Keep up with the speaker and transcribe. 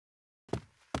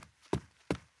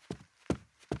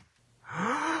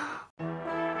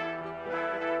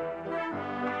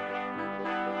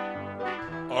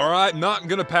Alright, not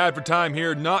gonna pad for time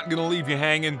here, not gonna leave you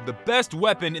hanging. The best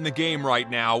weapon in the game right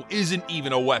now isn't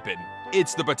even a weapon.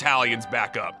 It's the battalion's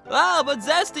backup. Oh, but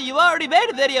Zesty, you already made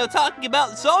a video talking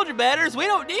about the soldier banners. We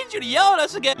don't need you to yell at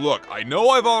us again. Look, I know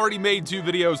I've already made 2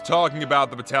 videos talking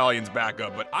about the battalion's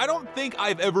backup, but I don't think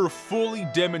I've ever fully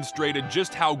demonstrated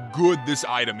just how good this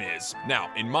item is.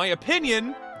 Now, in my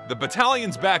opinion, the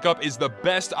battalion's backup is the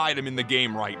best item in the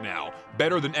game right now.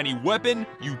 Better than any weapon,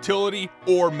 utility,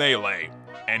 or melee.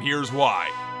 And here's why.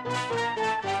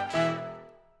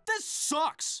 This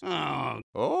sucks.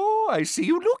 Oh, I see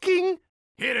you looking.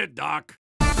 Hit it, Doc.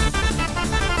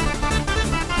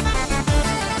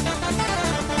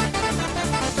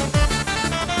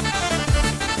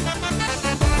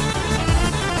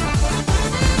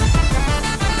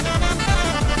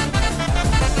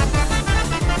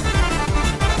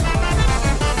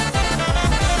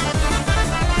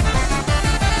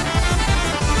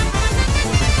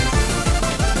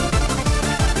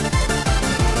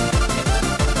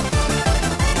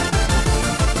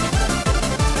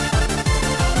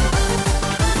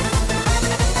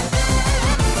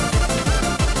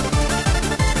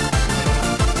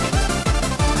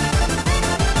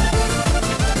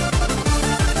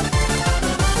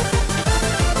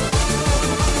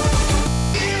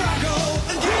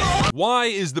 Why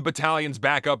is the battalion's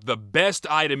backup the best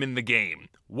item in the game?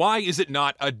 Why is it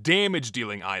not a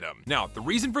damage-dealing item? Now, the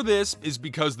reason for this is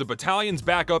because the battalion's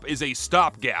backup is a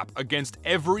stopgap against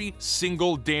every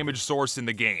single damage source in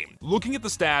the game. Looking at the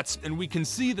stats, and we can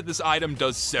see that this item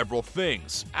does several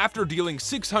things. After dealing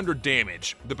 600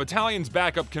 damage, the battalion's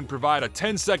backup can provide a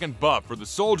 10-second buff for the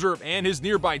soldier and his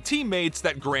nearby teammates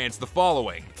that grants the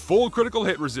following: full critical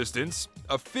hit resistance,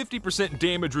 a 50%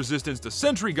 damage resistance to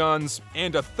sentry guns,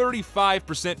 and a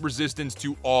 35% resistance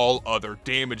to all other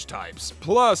damage types.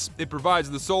 Plus, it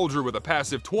provides the soldier with a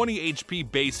passive 20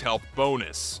 HP base health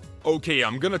bonus. Okay,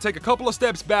 I'm gonna take a couple of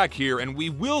steps back here, and we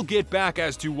will get back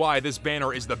as to why this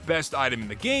banner is the best item in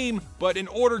the game, but in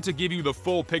order to give you the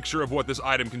full picture of what this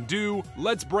item can do,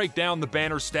 let's break down the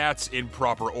banner stats in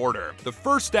proper order. The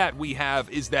first stat we have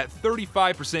is that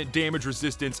 35% damage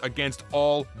resistance against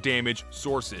all damage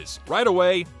sources. Right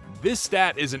away, this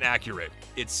stat isn't accurate.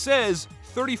 It says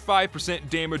 35%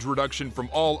 damage reduction from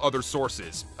all other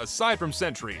sources, aside from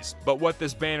sentries. But what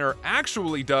this banner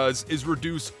actually does is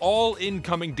reduce all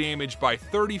incoming damage by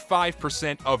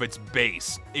 35% of its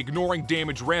base, ignoring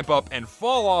damage ramp up and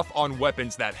fall off on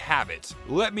weapons that have it.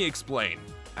 Let me explain.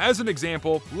 As an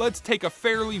example, let's take a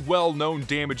fairly well-known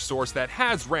damage source that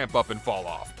has ramp up and fall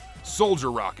off.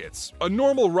 Soldier rockets. A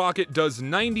normal rocket does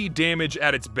 90 damage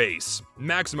at its base.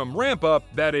 Maximum ramp up,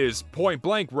 that is point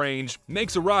blank range,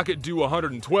 makes a rocket do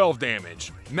 112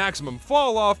 damage. Maximum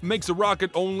fall off makes a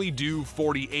rocket only do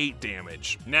 48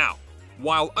 damage. Now,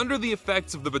 while under the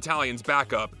effects of the battalion's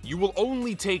backup, you will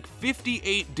only take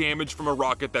 58 damage from a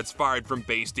rocket that's fired from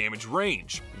base damage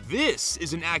range. This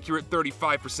is an accurate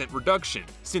 35% reduction,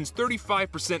 since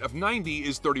 35% of 90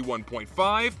 is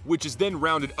 31.5, which is then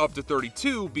rounded up to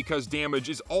 32 because damage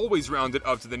is always rounded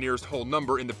up to the nearest whole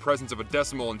number in the presence of a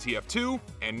decimal in TF2,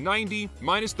 and 90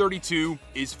 minus 32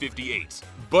 is 58.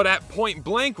 But at point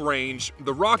blank range,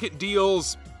 the rocket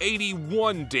deals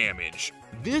 81 damage.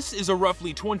 This is a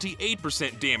roughly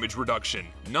 28% damage reduction,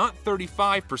 not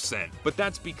 35%, but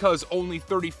that's because only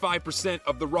 35%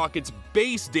 of the rocket's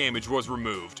base damage was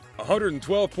removed.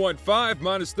 112.5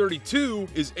 minus 32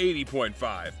 is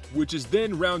 80.5, which is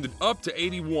then rounded up to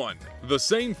 81. The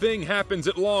same thing happens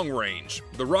at long range.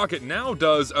 The rocket now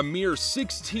does a mere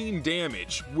 16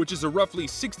 damage, which is a roughly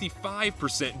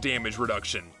 65% damage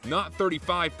reduction, not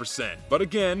 35%. But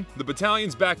again, the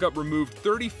battalion's backup removed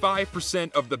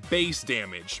 35% of the base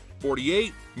damage.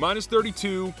 48 minus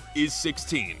 32 is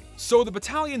 16. So the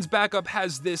battalion's backup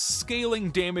has this scaling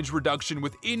damage reduction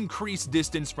with increased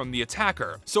distance from the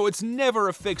attacker, so it's never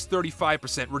a fixed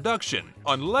 35% reduction,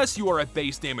 unless you are at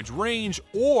base damage range,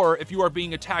 or if you are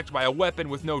being attacked by a weapon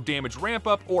with no damage ramp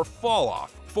up or fall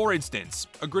off. For instance,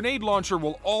 a grenade launcher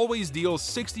will always deal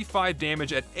 65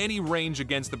 damage at any range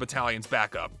against the battalion's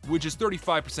backup, which is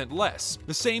 35% less.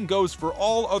 The same goes for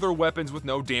all other weapons with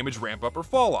no damage ramp up or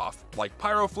fall off, like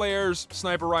pyro flares,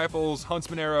 sniper rifles,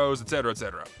 huntsman arrows, etc,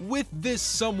 etc. With this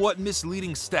somewhat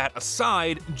misleading stat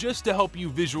aside, just to help you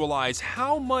visualize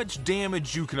how much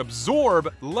damage you can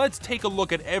absorb, let's take a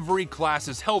look at every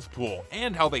class's health pool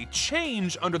and how they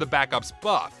change under the backup's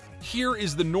buff. Here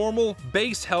is the normal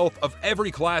base health of every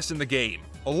class in the game.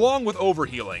 Along with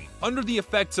overhealing, under the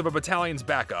effects of a battalion's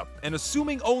backup, and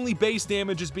assuming only base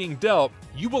damage is being dealt,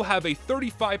 you will have a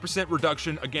 35%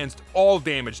 reduction against all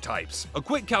damage types. A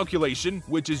quick calculation,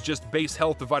 which is just base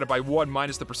health divided by 1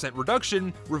 minus the percent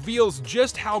reduction, reveals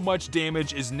just how much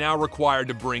damage is now required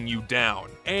to bring you down.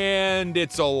 And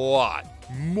it's a lot.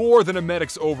 More than a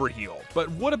medic's overheal. But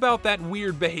what about that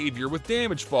weird behavior with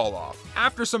damage fall off?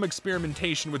 After some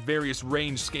experimentation with various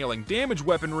range scaling damage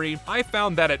weaponry, I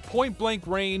found that at point blank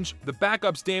range, the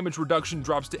backup's damage reduction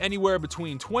drops to anywhere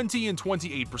between 20 and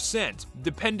 28%,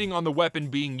 depending on the weapon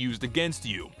being used against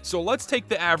you. So let's take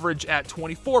the average at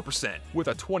 24%. With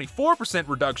a 24%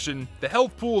 reduction, the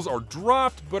health pools are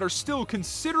dropped but are still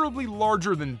considerably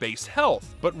larger than base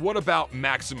health. But what about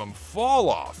maximum fall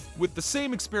off? With the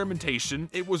same experimentation,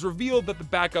 it was revealed that the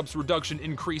backup's reduction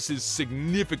increases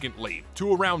significantly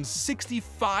to around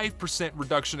 65%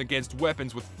 reduction against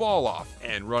weapons with fall off.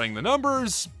 And running the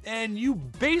numbers, and you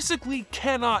basically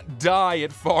cannot die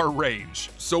at far range.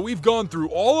 So we've gone through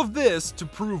all of this to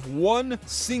prove one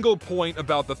single point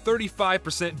about the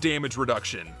 35% damage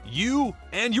reduction. You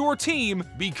and your team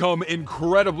become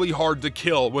incredibly hard to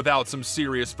kill without some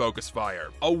serious focus fire.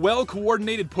 A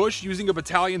well-coordinated push using a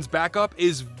battalion's backup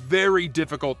is very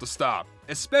difficult to stop,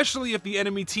 especially if the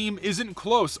enemy team isn't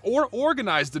close or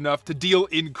organized enough to deal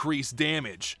increased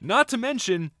damage. Not to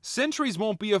mention, sentries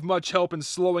won't be of much help in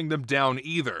slowing them down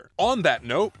either. On that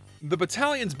note, the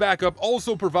battalion's backup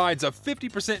also provides a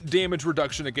 50% damage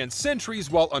reduction against sentries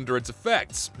while under its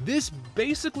effects. This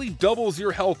basically doubles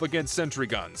your health against sentry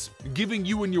guns, giving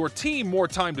you and your team more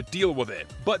time to deal with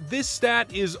it. But this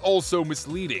stat is also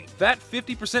misleading. That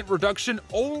 50% reduction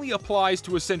only applies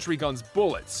to a sentry gun's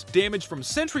bullets. Damage from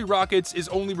sentry rockets is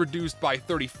only reduced by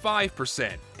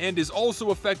 35%, and is also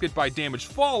affected by damage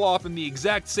fall off in the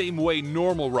exact same way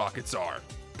normal rockets are.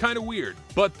 Kinda weird.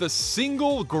 But the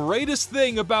single greatest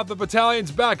thing about the battalion's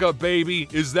backup, baby,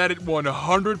 is that it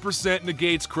 100%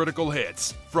 negates critical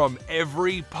hits from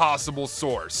every possible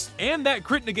source. And that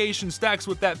crit negation stacks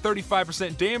with that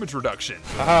 35% damage reduction.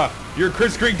 Haha, your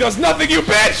crit streak does nothing, you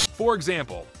bitch! For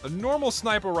example, a normal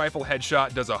sniper rifle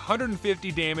headshot does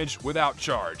 150 damage without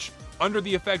charge. Under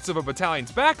the effects of a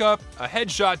battalion's backup, a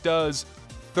headshot does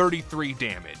 33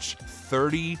 damage.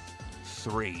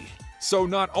 33. So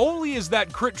not only is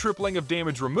that crit tripling of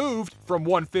damage removed from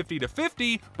 150 to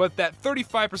 50, but that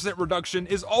 35% reduction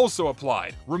is also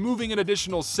applied, removing an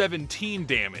additional 17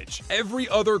 damage. Every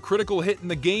other critical hit in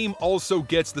the game also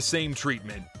gets the same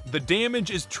treatment. The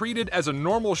damage is treated as a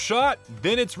normal shot,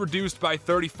 then it's reduced by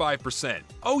 35%.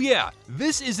 Oh yeah,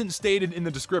 this isn't stated in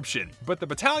the description, but the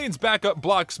battalion's backup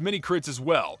blocks mini crits as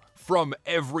well, from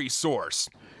every source.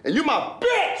 And you my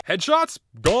bitch! Headshots?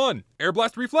 Gone. Air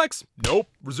blast reflex? Nope.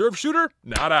 Reserve shooter?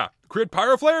 Nada. Crit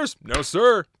pyro flares? No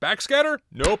sir. Backscatter?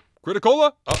 Nope.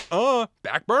 Criticola?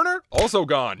 Backburner? Also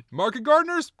gone. Market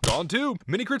gardeners? Gone too.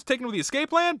 Mini crits taken with the escape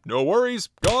plan? No worries.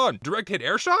 Gone. Direct hit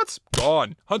air shots?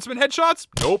 Gone. Huntsman headshots?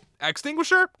 Nope.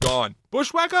 Extinguisher? Gone.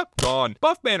 Bushwhacker? Gone.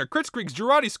 Buff banner, crit streaks,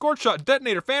 Girardi, scorch shot,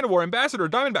 detonator, fan of war, ambassador,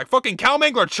 diamondback, fucking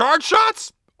cowmangler, charge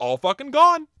shots? All fucking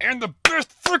gone. And the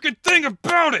best freaking thing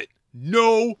about it,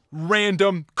 no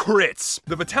random crits.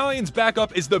 The battalion's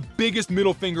backup is the biggest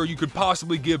middle finger you could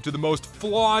possibly give to the most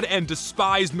flawed and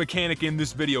despised mechanic in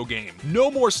this video game. No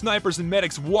more snipers and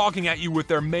medics walking at you with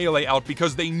their melee out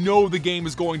because they know the game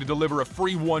is going to deliver a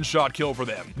free one-shot kill for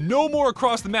them. No more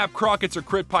across-the-map crockets or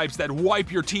crit pipes that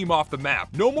wipe your team off the map.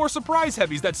 No more surprise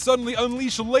heavies that suddenly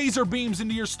unleash laser beams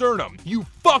into your sternum. You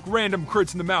fuck random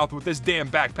crits in the mouth with this damn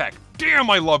backpack. Damn,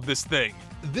 I love this thing.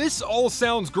 This all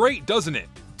sounds great, doesn't it?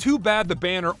 Too bad the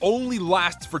banner only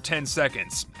lasts for 10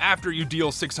 seconds, after you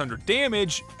deal 600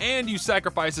 damage, and you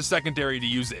sacrifice a secondary to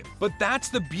use it. But that's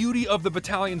the beauty of the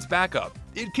battalion's backup.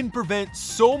 It can prevent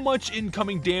so much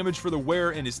incoming damage for the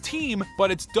wearer and his team, but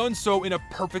it's done so in a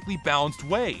perfectly balanced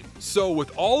way. So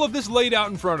with all of this laid out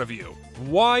in front of you,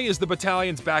 why is the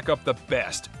battalion's backup the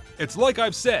best? It's like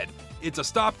I've said, it's a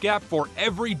stopgap for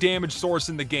every damage source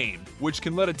in the game, which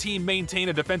can let a team maintain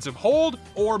a defensive hold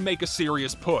or make a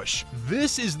serious push.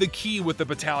 This is the key with the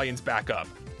battalion's backup.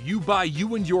 You buy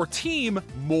you and your team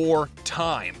more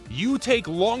time. You take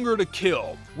longer to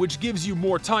kill, which gives you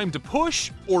more time to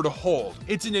push or to hold.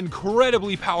 It's an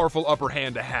incredibly powerful upper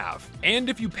hand to have. And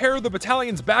if you pair the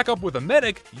battalion's backup with a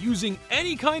medic using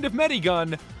any kind of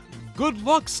medigun, good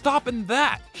luck stopping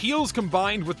that. Heals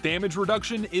combined with damage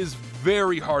reduction is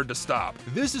very hard to stop.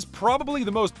 This is probably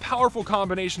the most powerful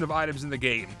combination of items in the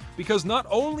game, because not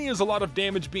only is a lot of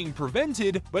damage being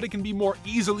prevented, but it can be more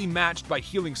easily matched by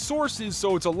healing sources,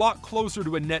 so it's a lot closer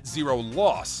to a net zero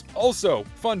loss. Also,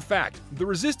 fun fact, the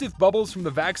resistive bubbles from the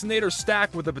Vaccinator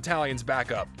stack with the Battalion's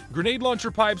backup. Grenade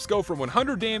launcher pipes go from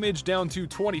 100 damage down to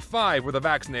 25 with a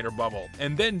Vaccinator bubble,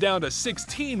 and then down to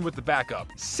 16 with the backup.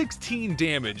 16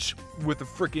 damage with the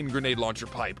frickin' grenade launcher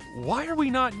pipe. Why are we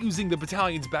not using the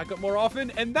Battalion's backup more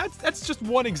often? And that's just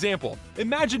one example.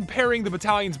 Imagine pairing the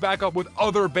Battalion's backup with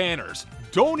other banners.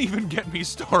 Don't even get me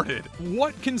started.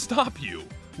 What can stop you?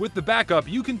 With the backup,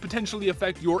 you can potentially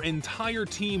affect your entire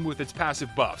team with its passive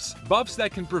buffs. Buffs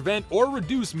that can prevent or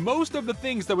reduce most of the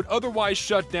things that would otherwise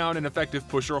shut down an effective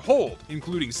push or hold,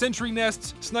 including sentry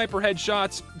nests, sniper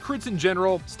headshots, crits in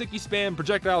general, sticky spam,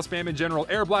 projectile spam in general,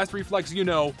 air blast reflex, you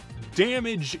know,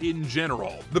 damage in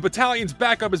general. The Battalion's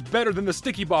backup is better than the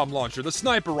sticky bomb launcher, the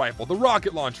sniper rifle, the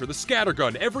rocket launcher, the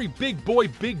scattergun. Every big boy,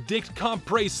 big dicked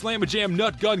compre slam-a-jam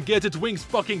nut gun gets its wings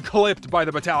fucking clipped by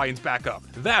the Battalion's backup.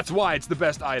 That's why it's the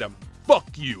best item.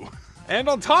 Fuck you. And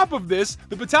on top of this,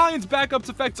 the Battalion's backup's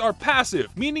effects are passive,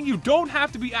 meaning you don't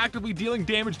have to be actively dealing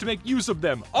damage to make use of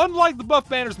them, unlike the buff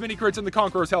banners, mini crits, and the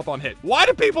Conqueror's health on hit. Why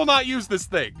do people not use this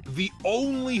thing? The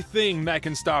only thing that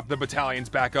can stop the Battalion's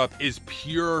backup is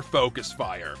pure focus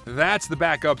fire. That's the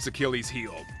backup's Achilles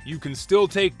heel. You can still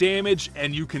take damage,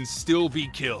 and you can still be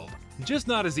killed. Just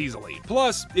not as easily.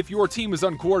 Plus, if your team is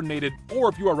uncoordinated, or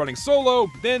if you are running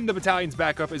solo, then the Battalion's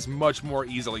backup is much more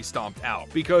easily stomped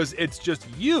out, because it's just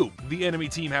you the enemy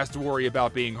team has to worry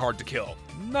about being hard to kill,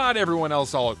 not everyone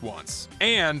else all at once.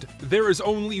 And there is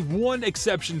only one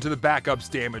exception to the backup's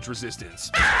damage resistance.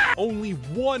 Only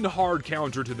one hard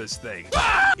counter to this thing.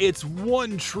 It's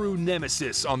one true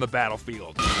nemesis on the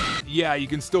battlefield. Yeah, you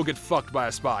can still get fucked by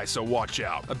a spy, so watch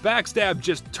out. A backstab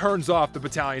just turns off the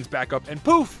Battalion's backup, and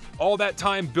poof! All that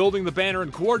time building the banner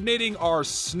and coordinating are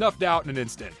snuffed out in an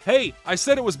instant. Hey, I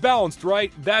said it was balanced,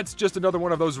 right? That's just another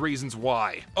one of those reasons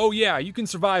why. Oh yeah, you can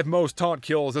survive most taunt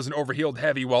kills as an overhealed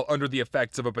heavy while under the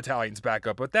effects of a Battalion's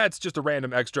backup, but that's just a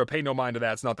random extra, pay no mind to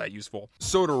that, it's not that useful.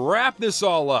 So to wrap this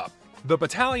all up, the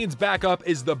Battalion's backup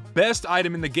is the best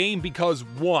item in the game because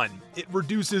 1, it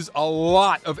reduces a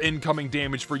lot of incoming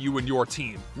damage for you and your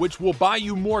team, which will buy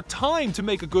you more time to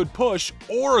make a good push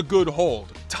or a good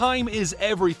hold. Time is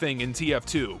everything in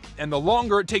TF2, and the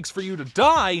longer it takes for you to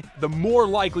die, the more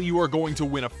likely you are going to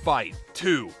win a fight.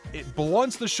 2, it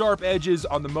blunts the sharp edges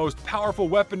on the most powerful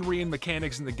weaponry and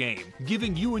mechanics in the game,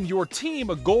 giving you and your team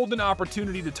a golden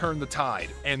opportunity to turn the tide.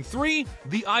 And 3,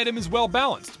 the item is well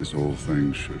balanced. This whole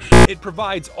thing shush. It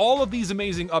provides all of these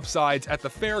amazing upsides at the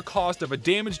fair cost of a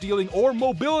damage dealing or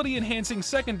mobility enhancing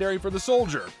secondary for the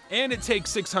soldier, and it takes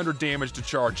 600 damage to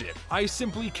charge it. I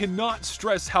simply cannot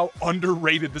stress how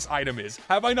underrated this item is.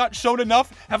 Have I not shown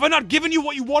enough? Have I not given you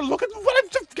what you want? Look at what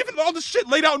I've just given, all this shit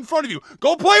laid out in front of you.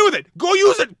 Go play with it. Go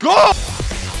use it. Go!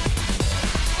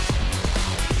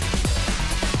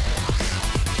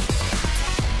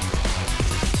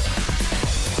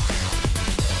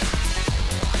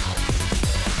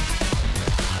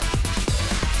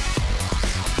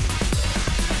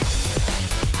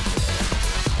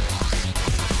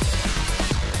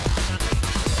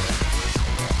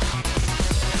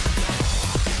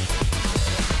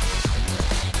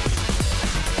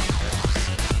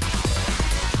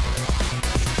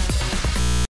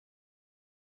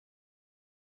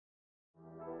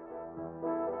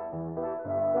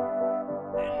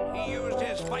 He used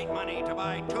his fight money to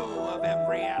buy 2 of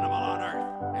every animal on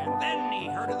Earth. And then he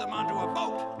herded them onto a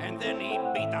boat. And then he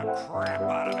beat the crap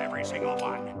out of every single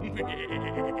one.